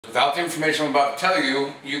Without the information I'm about to tell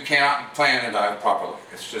you, you cannot plan a dive properly.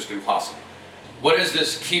 It's just impossible. What is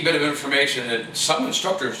this key bit of information that some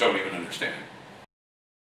instructors don't even understand?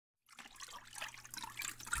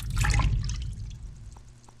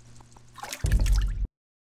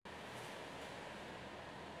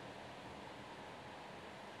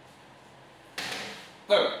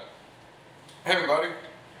 Hello. Hey everybody.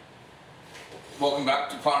 Welcome back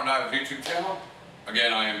to Prana YouTube channel.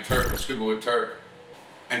 Again, I am Turk with Scuba with Turk.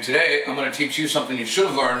 And today I'm going to teach you something you should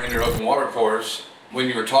have learned in your open water course when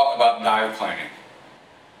you were taught about dive planning.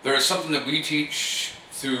 There is something that we teach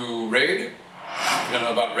through RAID. If you don't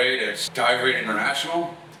know about RAID, it's Dive Rate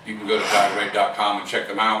International. You can go to diverate.com and check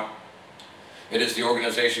them out. It is the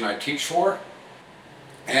organization I teach for.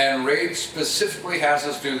 And RAID specifically has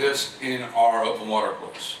us do this in our open water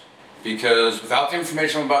course. Because without the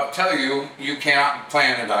information I'm about to tell you, you cannot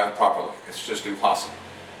plan a dive properly. It's just impossible.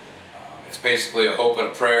 It's basically a hope and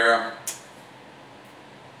a prayer,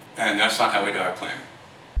 and that's not how we dive plan.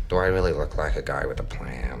 Do I really look like a guy with a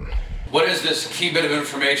plan? What is this key bit of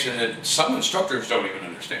information that some instructors don't even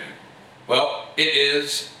understand? Well, it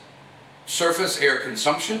is surface air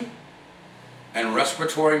consumption and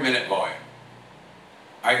respiratory minute volume.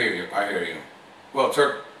 I hear you, I hear you. Well,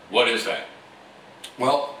 Turk, what is that?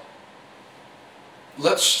 Well,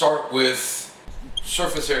 let's start with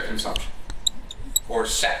surface air consumption, or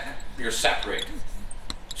SAC, your SAC rate.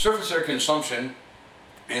 Surface air consumption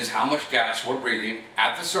is how much gas we're breathing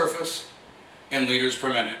at the surface in liters per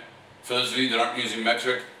minute. For those of you that aren't using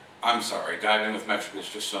metric, I'm sorry, diving with metric is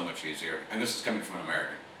just so much easier. And this is coming from an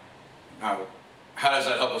American. Now, how does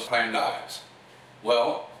that help us plan dives?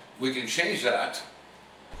 Well, we can change that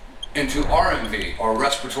into RMV, or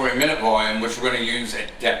respiratory minute volume, which we're going to use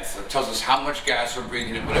at depth. It tells us how much gas we're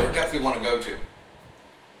breathing at whatever depth we want to go to.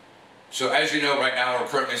 So as you know, right now we're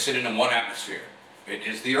currently sitting in one atmosphere. It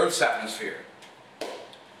is the Earth's atmosphere.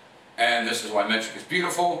 And this is why metric is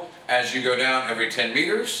beautiful. As you go down every 10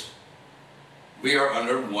 meters, we are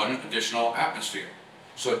under one additional atmosphere.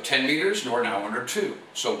 So at 10 meters, we're now under 2.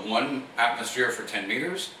 So 1 atmosphere for 10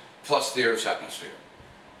 meters, plus the Earth's atmosphere.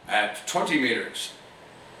 At 20 meters,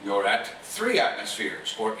 you're at 3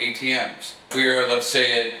 atmospheres, or ATMs. We're, let's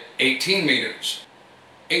say, at 18 meters.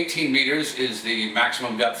 18 meters is the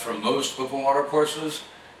maximum depth for most open water courses.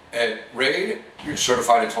 At RAID, you're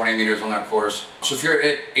certified at 20 meters on that course. So if you're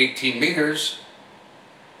at 18 meters,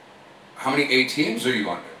 how many ATMs are you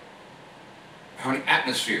under? How many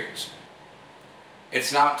atmospheres?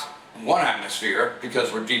 It's not 1 atmosphere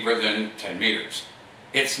because we're deeper than 10 meters.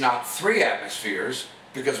 It's not 3 atmospheres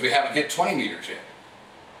because we haven't hit 20 meters yet.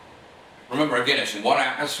 Remember, again, it's 1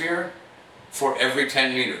 atmosphere for every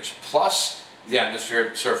 10 meters, plus the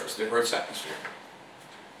atmospheric surface, the Earth's atmosphere.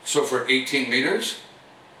 So for 18 meters,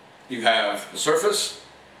 you have the surface,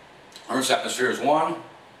 Earth's atmosphere is 1,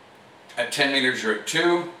 at 10 meters you're at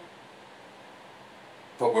 2,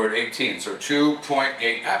 but we're at 18, so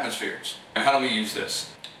 2.8 atmospheres. And how do we use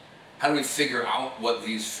this? How do we figure out what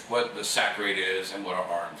the SAC rate is and what our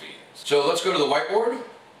RMV is? So let's go to the whiteboard,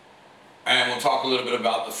 and we'll talk a little bit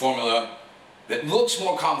about the formula that looks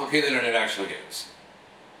more complicated than it actually is.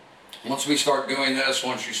 Once we start doing this,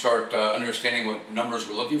 once you start understanding what numbers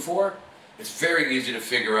we're looking for, it's very easy to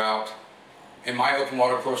figure out. In my open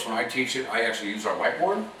water course, when I teach it, I actually use our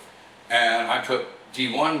whiteboard, and I put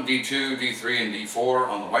D1, D2, D3, and D4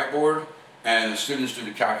 on the whiteboard, and the students do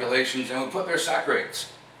the calculations, and we put their SAC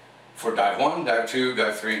rates for dive 1, dive 2,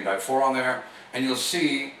 dive 3, and dive 4 on there, and you'll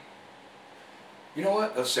see, you know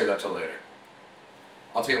what, let's save that till later.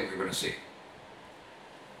 I'll tell you what we're going to see.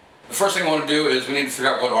 The first thing I want to do is we need to figure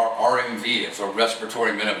out what our RMV is, or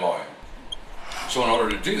respiratory minute volume. So in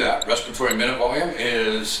order to do that, respiratory minute volume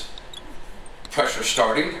is pressure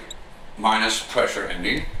starting minus pressure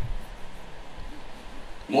ending,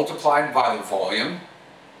 multiplied by the volume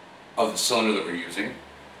of the cylinder that we're using,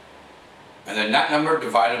 and then that number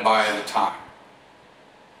divided by the time.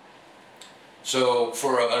 So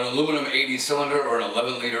for an aluminum 80 cylinder or an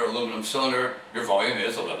 11 liter aluminum cylinder, your volume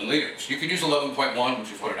is 11 liters. You could use 11.1,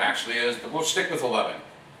 which is what it actually is, but we'll stick with 11.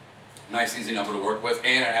 Nice, easy number to work with,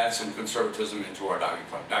 and it adds some conservatism into our dive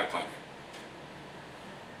planning.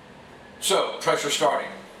 So, pressure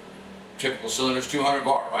starting. Typical cylinder is 200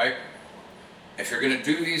 bar, right? If you're going to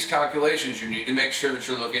do these calculations, you need to make sure that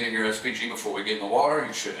you're looking at your SPG before we get in the water.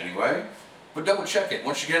 You should anyway. But double check it.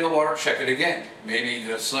 Once you get in the water, check it again. Maybe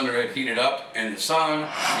the cylinder had heated up in the sun,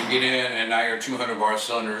 you get in, and now your 200 bar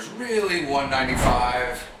cylinder is really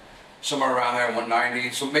 195, somewhere around there, 190.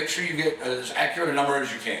 So make sure you get as accurate a number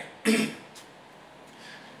as you can.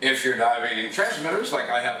 If you're diving in transmitters, like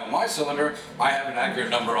I have on my cylinder, I have an accurate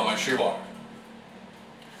number on my shear water.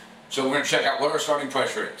 So we're going to check out what our starting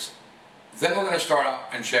pressure is. Then we're going to start out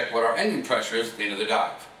and check what our ending pressure is at the end of the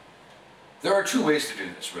dive. There are two ways to do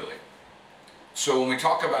this, really. So when we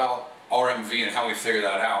talk about RMV and how we figure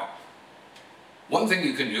that out, one thing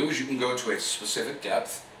you can do is you can go to a specific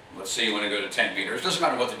depth. Let's say you want to go to 10 meters. Doesn't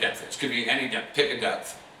matter what the depth is. It could be any depth. Pick a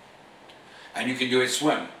depth. And you can do a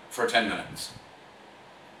swim for 10 minutes.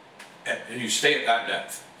 And you stay at that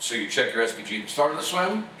depth. So you check your SPG at the start of the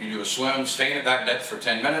swim, you do a swim, staying at that depth for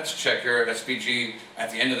 10 minutes, check your SPG at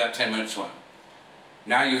the end of that 10-minute swim.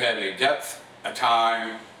 Now you have a depth, a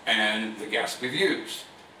time, and the gas we've used.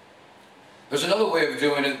 There's another way of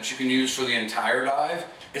doing it that you can use for the entire dive.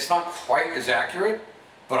 It's not quite as accurate,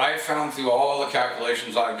 but I have found through all the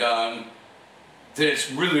calculations I've done that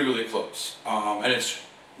it's really, really close. And it's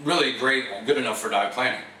really great and good enough for dive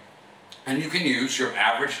planning. And you can use your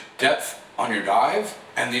average depth on your dive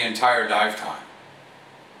and the entire dive time.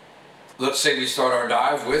 Let's say we start our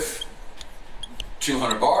dive with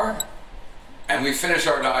 200 bar and we finish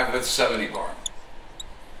our dive with 70 bar.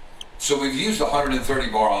 So we've used 130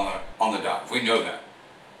 bar on the dive. We know that.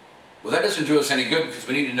 Well, that doesn't do us any good because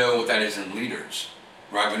we need to know what that is in liters,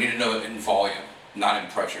 right? We need to know it in volume, not in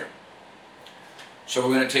pressure. So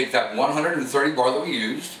we're going to take that 130 bar that we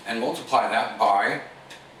used and multiply that by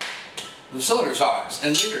the cylinder size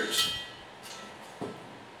in liters.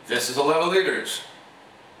 This is 11 liters.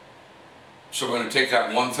 So we're going to take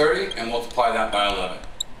that 130 and multiply that by 11.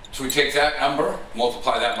 So we take that number,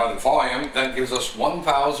 multiply that by the volume, that gives us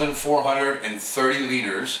 1,430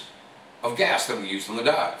 liters of gas that we used on the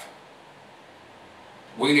dive.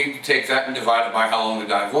 We need to take that and divide it by how long the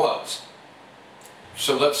dive was.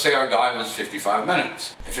 So let's say our dive was 55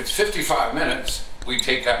 minutes. If it's 55 minutes, we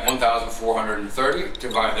take that 1,430,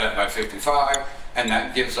 divide that by 55, and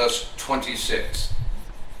that gives us 26.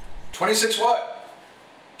 26 what?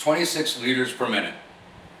 26 liters per minute.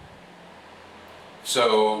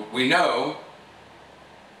 So we know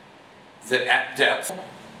that at depth,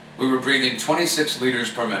 we were breathing 26 liters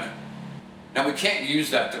per minute. Now we can't use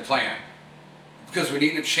that to plan because we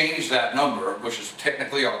need to change that number, which is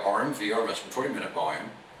technically our RMV, our respiratory minute volume,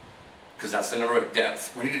 because that's the number at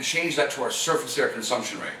depth. We need to change that to our surface air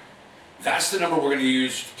consumption rate. That's the number we're going to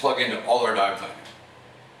use to plug into all our dive planning.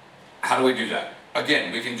 How do we do that?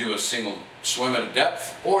 Again, we can do a single swim at a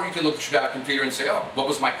depth, or you can look at your dive computer and say, oh, what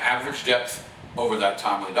was my average depth over that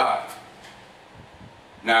time of the dive?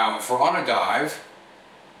 Now, if we're on a dive,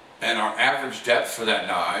 and our average depth for that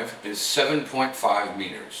dive is 7.5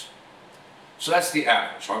 meters. So that's the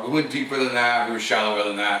average, right? We went deeper than that, we were shallower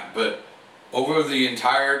than that, but over the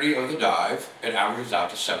entirety of the dive, it averages out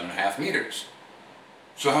to 7.5 meters.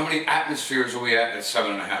 So how many atmospheres are we at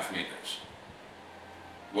 7.5 meters?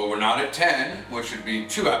 Well, we're not at 10, which would be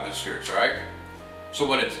 2 atmospheres, right? So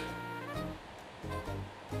what is it?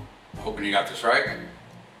 Hoping you got this right.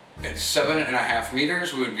 At 7.5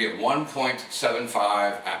 meters, we would be at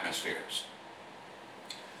 1.75 atmospheres.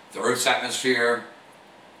 The Earth's atmosphere,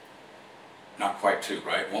 not quite 2,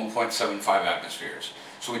 right? 1.75 atmospheres.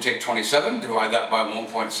 So we take 27, divide that by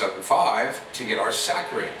 1.75 to get our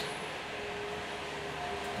sac rate.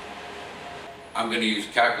 I'm going to use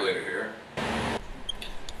a calculator here.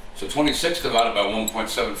 So 26 divided by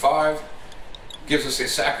 1.75 gives us a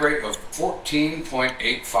sac rate of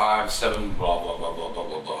 14.857 blah blah blah blah blah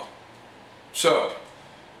blah blah. So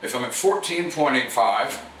if I'm at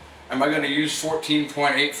 14.85, am I going to use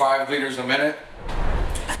 14.85 liters a minute?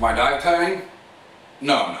 My dive planning?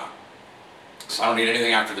 No, I'm not. So I don't need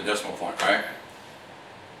anything after the decimal point, right?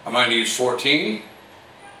 Am I going to use 14?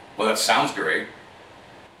 Well, that sounds great,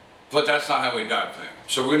 but that's not how we dive plan.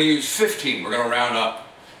 So we're going to use 15. We're going to round up.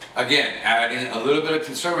 Again, adding a little bit of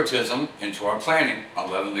conservatism into our planning.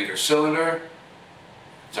 11 liter cylinder,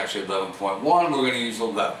 it's actually 11.1, we're going to use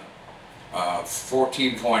 11.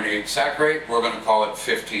 14.8 sac rate, we're going to call it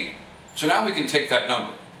 15. So now we can take that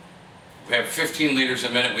number. We have 15 liters a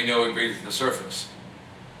minute, we know we breathe at the surface.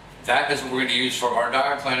 That is what we're going to use for our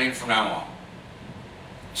dive planning from now on.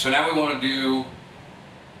 So now we want to do,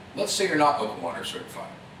 let's say you're not open water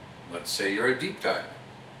certified. Let's say you're a deep diver.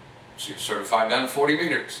 So you're certified down to 40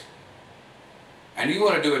 meters. And you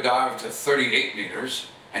want to do a dive to 38 meters,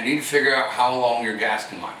 and you need to figure out how long your gas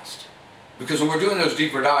can last. Because when we're doing those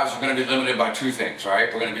deeper dives, we're going to be limited by 2 things,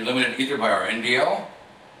 right? We're going to be limited either by our NDL,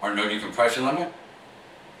 our no decompression limit,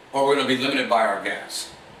 or we're going to be limited by our gas.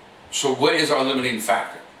 So what is our limiting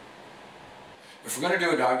factor? If we're going to do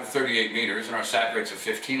a dive to 38 meters and our sac rate's of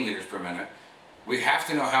 15 liters per minute, we have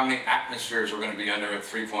to know how many atmospheres we're going to be under at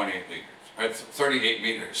 3.8 liters, or at 38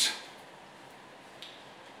 meters.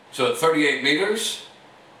 So at 38 meters,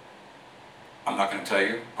 I'm not going to tell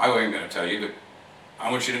you, I wasn't going to tell you, but I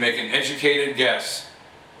want you to make an educated guess.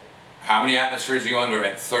 How many atmospheres are you under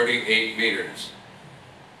at 38 meters?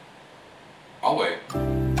 I'll wait.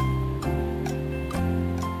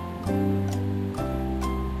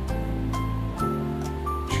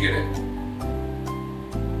 Did you get it?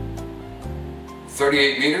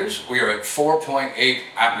 38 meters, we are at 4.8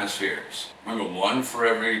 atmospheres. Remember, 1 for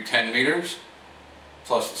every 10 meters,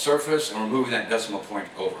 plus the surface, and we're moving that decimal point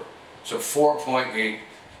over. So 4.8.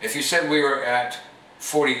 If you said we were at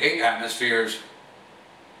 48 atmospheres,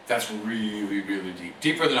 that's really, really deep.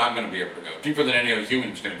 Deeper than I'm going to be able to go. Deeper than any other human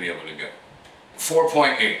is going to be able to go.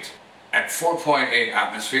 4.8. At 4.8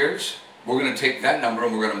 atmospheres, we're going to take that number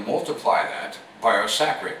and we're going to multiply that by our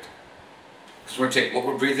sac rate. Because we're going to take what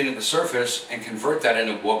we're breathing at the surface and convert that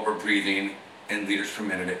into what we're breathing in liters per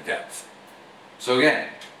minute at depth. So again,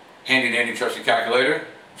 handy dandy trusty calculator.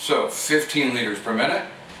 So 15 liters per minute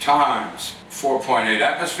times 4.8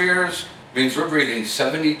 atmospheres means we're breathing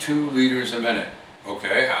 72 liters a minute.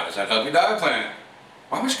 Okay, how does that help you dive plan?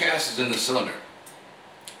 How much gas is in the cylinder?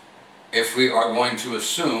 If we are going to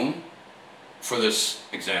assume, for this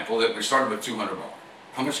example, that we started with 200 bar,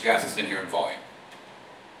 how much gas is in here in volume?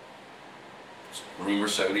 Remember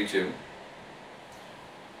 72.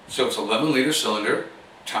 So it's 11 liter cylinder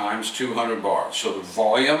times 200 bars. So the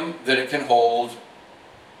volume that it can hold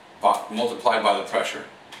multiplied by the pressure.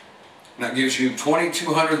 And that gives you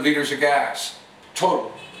 2,200 liters of gas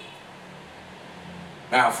total.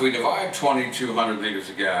 Now if we divide 2,200 liters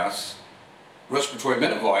of gas, respiratory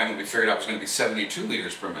minute volume, we figured out was going to be 72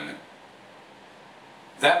 liters per minute.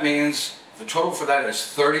 That means the total for that is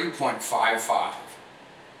 30.55.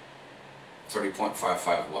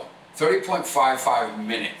 30.55 what? 30.55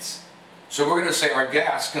 minutes. So we're going to say our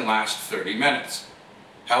gas can last 30 minutes.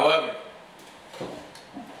 However,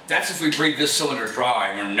 that's if we breathe this cylinder dry,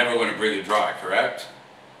 and we're never going to breathe it dry, correct?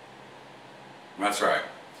 That's right.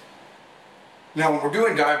 Now, when we're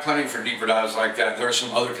doing dive planning for deeper dives like that, there are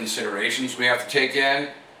some other considerations we have to take in,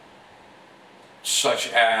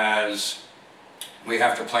 such as we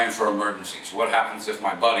have to plan for emergencies. What happens if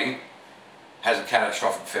my buddy has a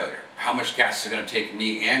catastrophic failure? How much gas is it going to take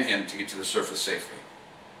me and him to get to the surface safely?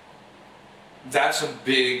 That's a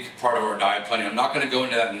big part of our dive planning. I'm not going to go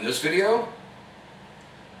into that in this video,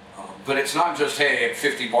 but it's not just, hey, at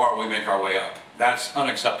 50 bar we make our way up. That's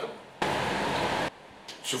unacceptable.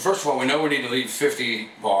 So first of all, we know we need to leave 50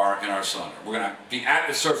 bar in our cylinder. We're going to be at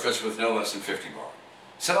the surface with no less than 50 bar.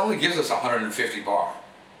 So that only gives us 150 bar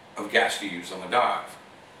of gas to use on the dive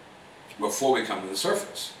before we come to the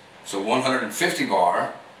surface. So 150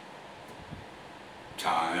 bar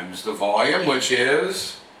times the volume, which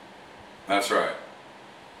is, that's right,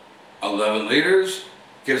 11 liters,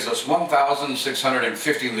 gives us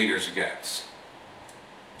 1,650 liters of gas.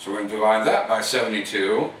 So we're going to divide that by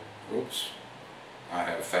 72. Oops, I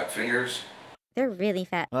have fat fingers. They're really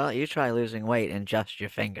fat. Well, you try losing weight in just your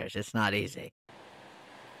fingers. It's not easy.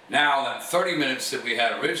 Now that 30 minutes that we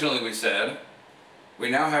had originally, we said, we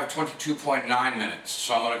now have 22.9 minutes.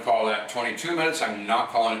 So I'm going to call that 22 minutes. I'm not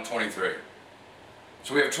calling it 23.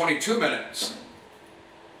 So we have 22 minutes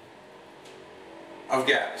of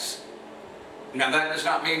gas. Now that does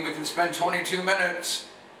not mean we can spend 22 minutes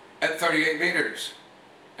at 38 meters.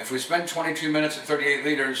 If we spend 22 minutes at 38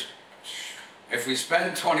 liters, if we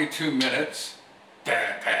spend 22 minutes,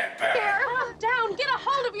 Calm down, get a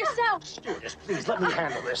hold of yourself. Stewardess, please let me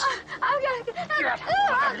handle this.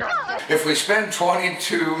 if we spend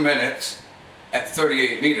 22 minutes at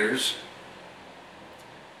 38 meters,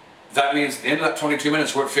 that means at the end of that 22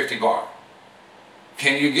 minutes we're at 50 bar.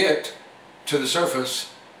 Can you get to the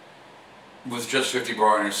surface with just 50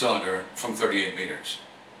 bar in your cylinder from 38 meters?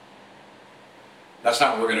 That's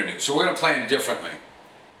not what we're going to do. So we're going to plan differently.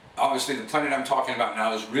 Obviously the planning I'm talking about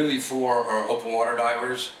now is really for our open water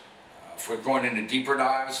divers. If we're going into deeper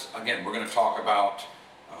dives, again, we're going to talk about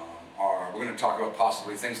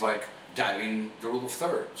possibly things like diving the rule of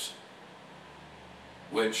thirds,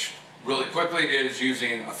 which really quickly is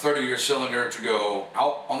using a third of your cylinder to go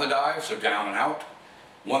out on the dive, so down and out,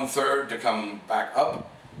 1/3 to come back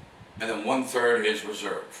up, and then 1/3 is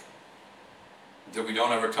reserve, that we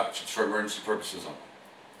don't ever touch. It's for emergency purposes only.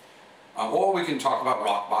 Or we can talk about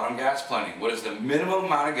rock bottom gas planning. What is the minimum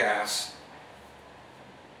amount of gas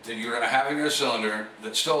that you're going to have in your cylinder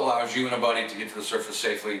that still allows you and a buddy to get to the surface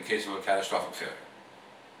safely in case of a catastrophic failure?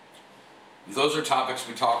 Those are topics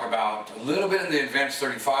we talk about a little bit in the Advanced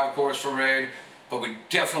 35 course for RAID, but we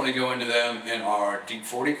definitely go into them in our Deep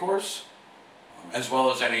 40 course, as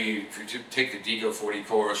well as if you take the Deco 40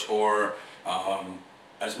 course, or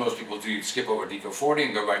as most people do, you skip over Deco 40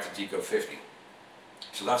 and go right to Deco 50.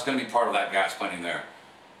 So that's going to be part of that gas planning there.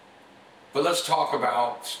 But let's talk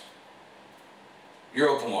about your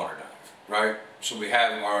open water dive, right? So we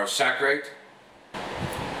have our sac rate.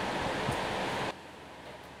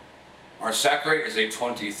 Our sac rate is a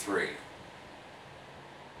 23.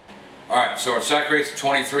 All right, so our sac rate's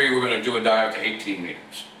 23. We're going to do a dive to 18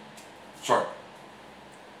 meters. Sorry.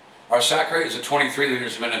 Our sac rate is at 23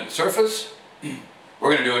 liters a minute at the surface.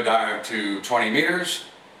 We're going to do a dive to 20 meters.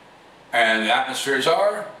 And the atmospheres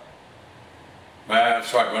are, we're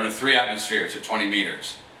under 3 atmospheres at 20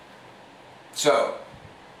 meters. So,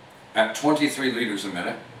 at 23 liters a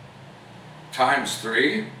minute, times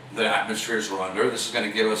 3, the atmospheres we're under, this is going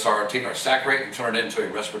to give us take our sac rate and turn it into a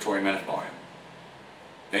respiratory minute volume.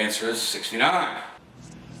 The answer is 69.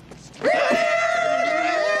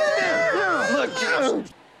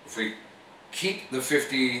 If we keep the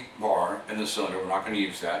 50 bar in the cylinder, we're not going to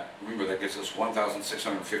use that. Remember, that gives us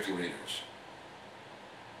 1,650 liters.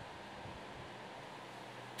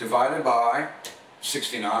 Divided by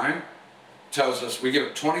 69 tells us we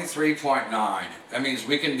get 23.9. That means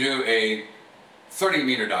we can do a 30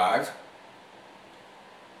 meter dive.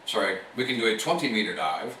 Sorry, we can do a 20 meter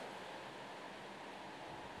dive.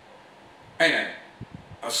 And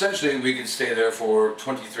essentially we can stay there for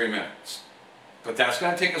 23 minutes. But that's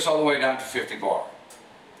going to take us all the way down to 50 bar.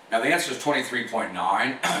 Now the answer is 23.9,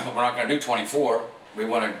 but we're not going to do 24. We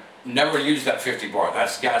want to never use that 50 bar.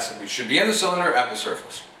 That's gas that we should be in the cylinder at the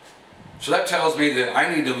surface. So that tells me that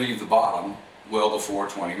I need to leave the bottom well before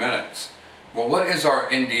 20 minutes. Well, what is our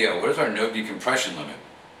NDO? What is our no decompression limit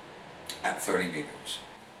at 30 meters?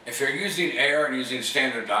 If you're using air and using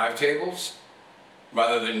standard dive tables,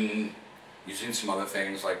 rather than using some other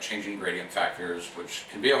things like changing gradient factors, which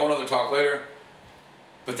can be a whole other talk later,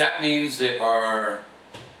 but that means that our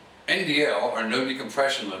NDL, our no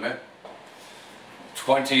decompression limit,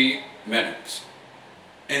 20 minutes.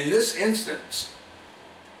 In this instance,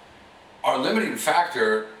 our limiting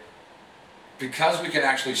factor, because we can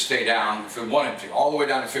actually stay down, if we wanted to, all the way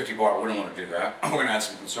down to 50 bar, we don't want to do that. We're going to add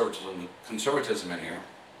some conservatism in here.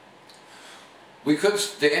 The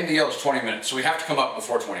NDL is 20 minutes, so we have to come up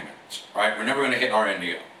before 20 minutes, right? We're never going to hit our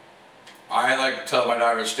NDL. I like to tell my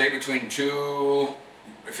divers, stay between 2,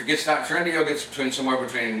 if your NDL gets somewhere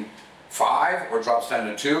between 5 or drops down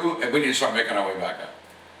to 2, and we need to start making our way back up.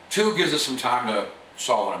 2 gives us some time to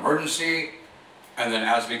solve an emergency, and then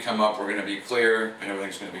as we come up, we're going to be clear and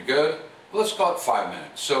everything's going to be good. Well, let's call it 5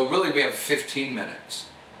 minutes. So really we have 15 minutes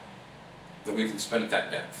that we can spend at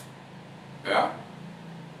that depth. Yeah?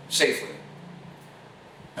 Safely.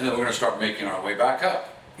 And then we're going to start making our way back up.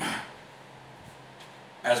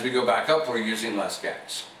 As we go back up, we're using less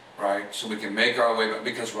gas, right? So we can make our way back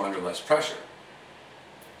because we're under less pressure.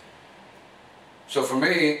 So for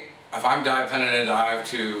me, if I'm planning to dive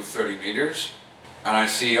to 30 meters, and I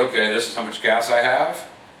see, okay, this is how much gas I have,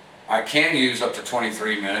 I can use up to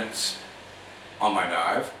 23 minutes on my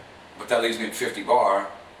dive, but that leaves me at 50 bar.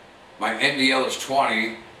 My NDL is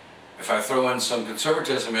 20. If I throw in some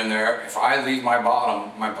conservatism in there, if I leave my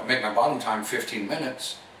bottom, make my bottom time 15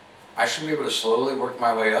 minutes, I should be able to slowly work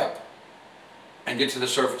my way up and get to the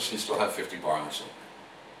surface and still have 50 bar on the cylinder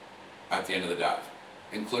at the end of the dive,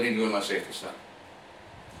 including doing my safety stuff.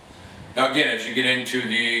 Now again, as you get into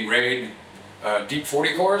the RAID Deep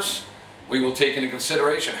 40 course, we will take into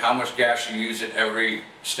consideration how much gas you use at every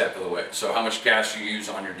step of the way. So how much gas you use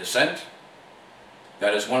on your descent,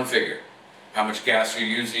 that is one figure. How much gas you're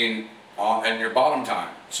using at your bottom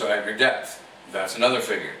time, so at your depth, that's another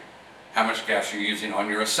figure. How much gas you're using on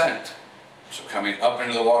your ascent, so coming up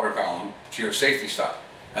into the water column to your safety stop.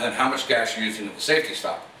 And then how much gas you're using at the safety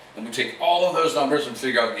stop. Then we take all of those numbers and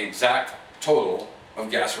figure out the exact total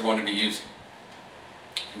of gas we're going to be using.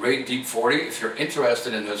 RAID Deep 40, if you're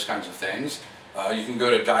interested in those kinds of things, you can go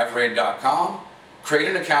to diveraid.com, create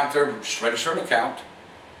an account there, just register an account,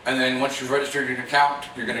 and then once you've registered your account,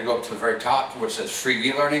 you're going to go up to the very top where it says free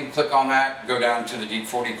e-learning, click on that, go down to the Deep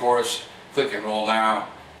 40 course, click enroll now.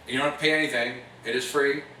 You don't have to pay anything, it is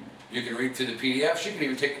free. You can read through the PDFs, you can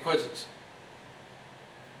even take the quizzes.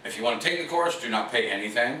 If you want to take the course, do not pay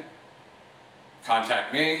anything.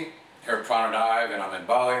 Contact me here at Prana Dive, and I'm in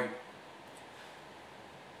Bali.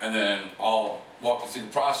 And then I'll walk you through the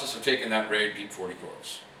process of taking that RAID Deep 40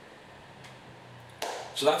 course.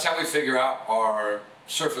 So that's how we figure out our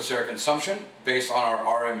surface air consumption based on our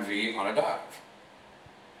RMV on a dive.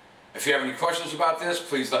 If you have any questions about this,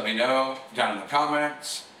 please let me know down in the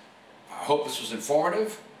comments. I hope this was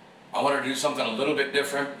informative. I want to do something a little bit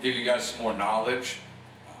different, give you guys some more knowledge.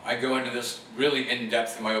 I go into this really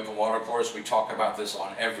in-depth in my open water course. We talk about this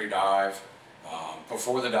on every dive,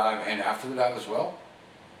 before the dive and after the dive as well.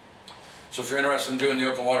 So if you're interested in doing the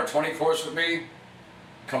Open Water 20 course with me,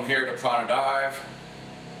 come here to Prana Dive.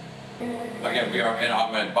 Again, we are in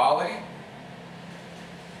Ahmed, Bali.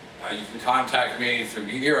 You can contact me through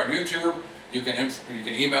here on YouTube. You can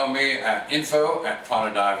email me at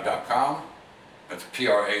info@pranadive.com. That's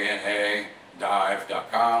Prana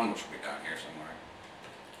dive.com, which will be down here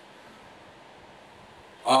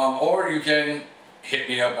somewhere. Or you can hit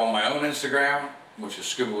me up on my own Instagram, which is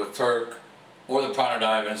Scuba with Turk, or the Prana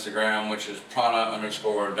Dive Instagram, which is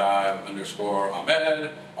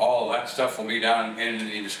Prana_dive_Ahmed. All that stuff will be down in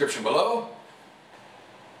the description below.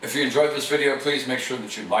 If you enjoyed this video, please make sure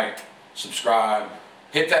that you like, subscribe,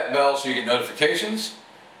 hit that bell so you get notifications.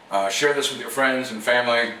 Share this with your friends and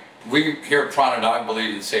family. We here at Prana Dive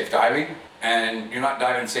believe in safe diving, and you're not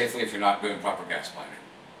diving safely if you're not doing proper gas planing.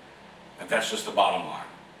 And that's just the bottom line.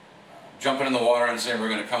 Jumping in the water and saying we're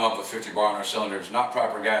going to come up with 50 bar on our cylinders, not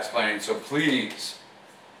proper gas planing. So please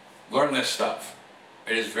learn this stuff.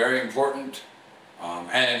 It is very important,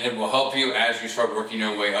 and it will help you as you start working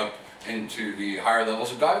your way up into the higher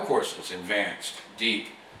levels of dive courses, advanced, deep,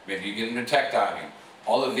 maybe you get into tech diving.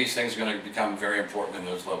 All of these things are going to become very important in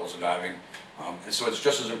those levels of diving. And so it's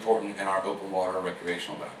just as important in our open water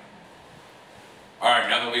recreational diving. All right,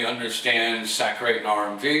 now that we understand saturate and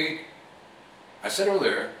RMV, I said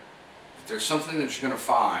earlier, if there's something that you're going to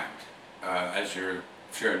find if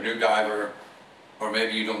you're a new diver, or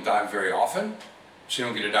maybe you don't dive very often, so you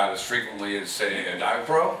don't get to dive as frequently as, say, a dive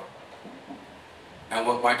pro. And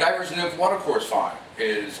what my divers in the open water course find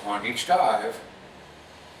is on each dive,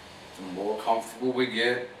 the more comfortable we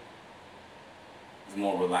get, the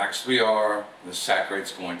more relaxed we are, the sat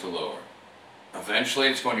rate's going to lower. Eventually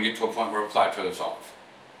it's going to get to a point where it plateaus off.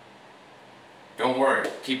 Don't worry,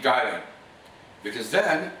 keep diving. Because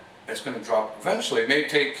then it's going to drop eventually. It may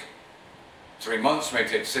take 3 months, it may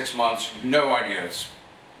take 6 months, no idea. It's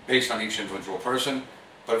based on each individual person.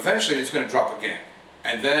 But eventually it's going to drop again.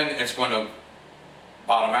 And then it's going to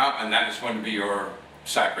bottom out, and that is going to be your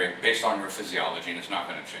sat rate based on your physiology, and it's not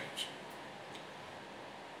going to change.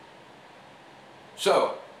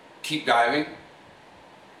 So, keep diving.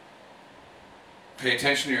 Pay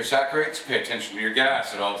attention to your sat rates, pay attention to your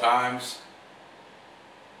gas at all times.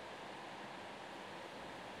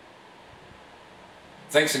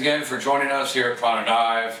 Thanks again for joining us here at Prana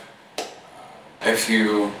Dive. If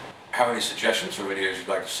you have any suggestions for videos you'd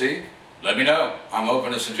like to see, let me know. I'm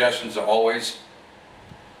open to suggestions always.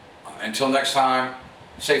 Until next time,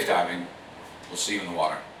 safe diving. We'll see you in the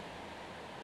water.